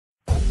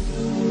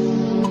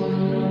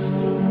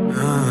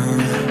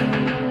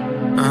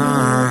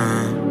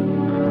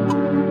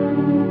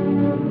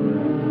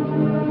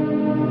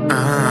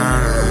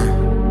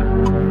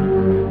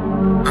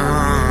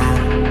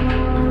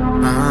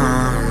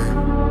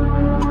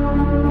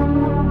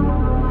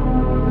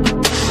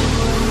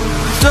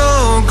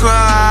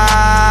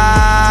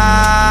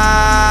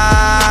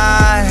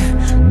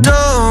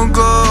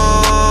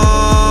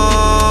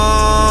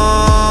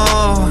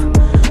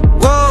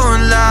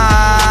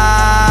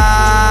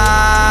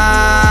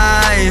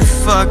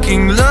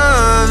fucking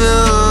love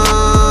you.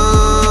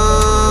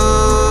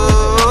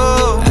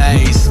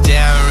 Hey,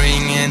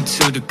 staring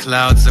into the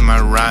clouds, am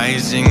I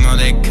rising or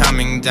they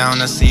coming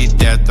down? I see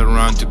death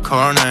around the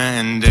corner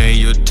and they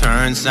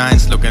U-turn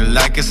signs looking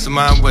like a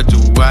smile. What do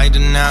I do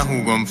now?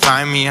 Who gon'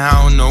 find me?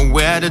 How?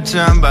 Nowhere to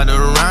turn but to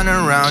run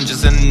around.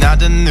 Just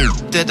another new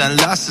that I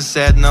lost a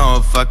said no,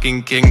 a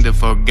fucking king that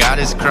forgot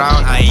his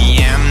crown. I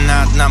am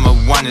not number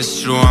one,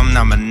 it's true, I'm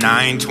number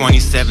 9,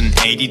 27,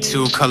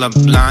 82,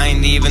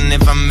 colorblind. Even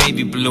if I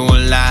maybe blew a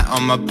lot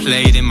on my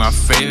plate, in my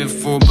favorite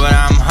food, but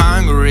I'm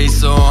hungry,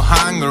 so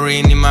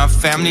hungry. Need my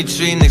family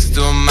tree next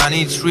to a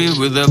money tree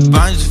with a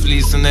bunch of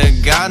fleas in the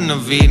garden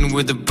of Eden,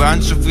 with a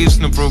bunch of leaves,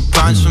 no fruit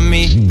punch for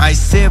me. I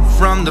sip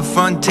from the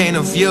fountain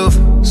of youth,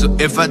 so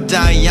if I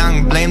die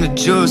young, blame the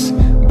juice.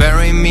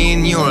 Bury me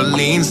in New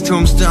Orleans,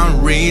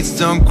 tombstone reads,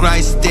 don't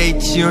cry, stay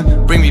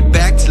tuned. Bring me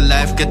back to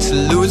life, get to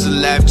lose a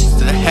life just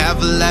to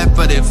have a life.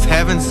 But if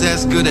heaven's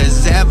as good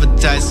as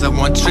advertised, I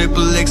want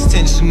triple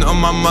extension on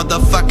my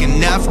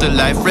motherfucking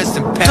afterlife. Rest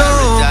in paradise.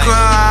 Don't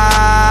cry,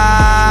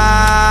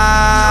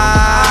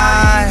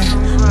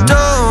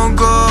 don't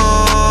go,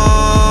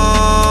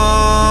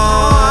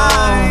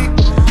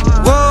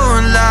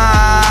 won't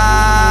lie,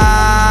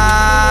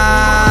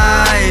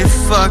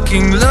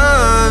 fucking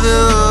love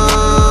you.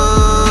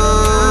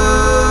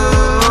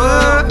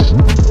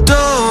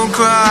 Don't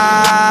cry,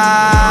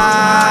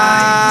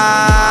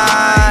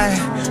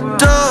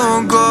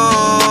 don't go,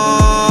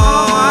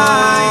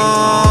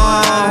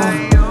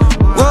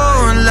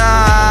 won't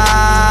lie,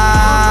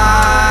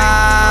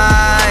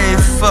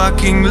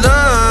 fucking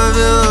love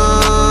you.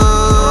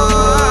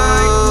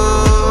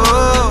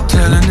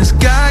 Telling this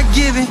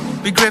God-given,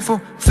 be grateful,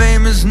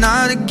 fame is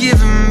not a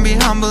given. Be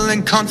humble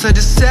and content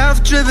is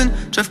self-driven.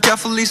 Drive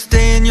carefully,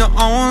 stay in your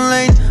own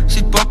lane.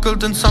 Seat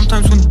buckled and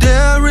sometimes when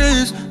there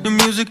is no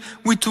music,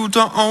 we toot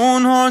our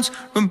own horns.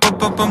 When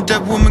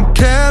that woman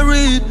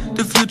carried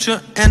the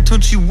future and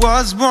told she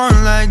was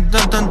born like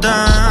dun dun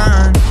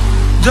dun.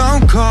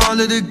 Don't call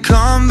it a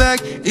comeback,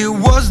 it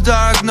was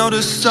dark, now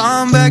the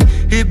sun back.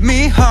 Hit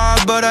me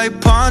hard, but I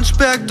punched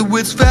back. The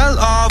wits fell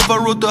off, I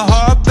wrote the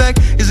heart back.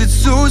 Is it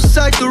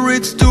suicide or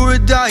it's do or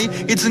die?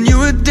 It's a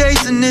new day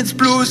and it's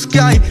blue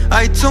sky.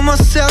 I told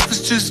myself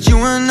it's just you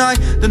and I.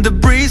 Then the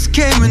breeze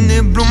came and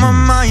it blew my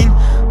mind.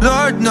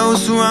 Lord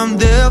knows who I'm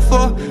there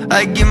for.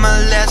 I give my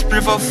last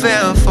breath I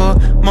fell for.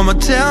 Mama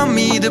tell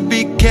me to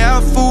be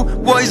careful.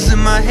 Voice in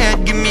my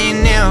head give me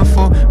an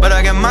earful. But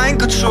I got mind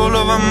control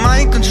over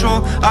mind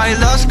control. I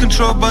lost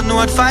control but knew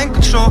I'd find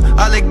control.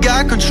 I let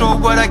God control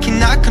what I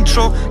cannot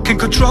control. Can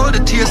control the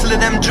tears, let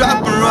them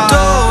drop and roll.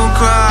 Don't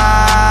cry,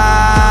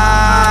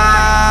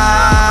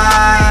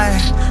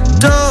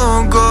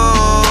 don't go,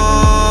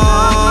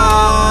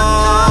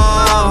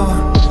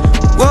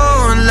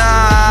 won't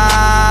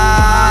lie,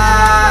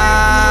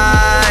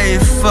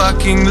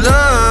 fucking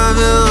love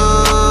you.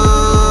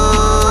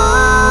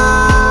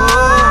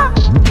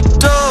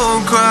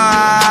 Don't cry,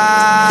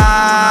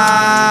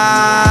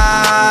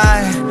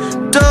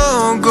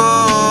 don't go,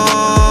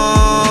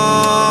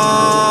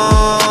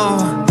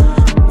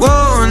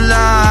 won't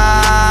lie,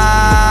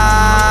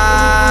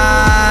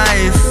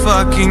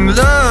 fucking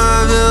love.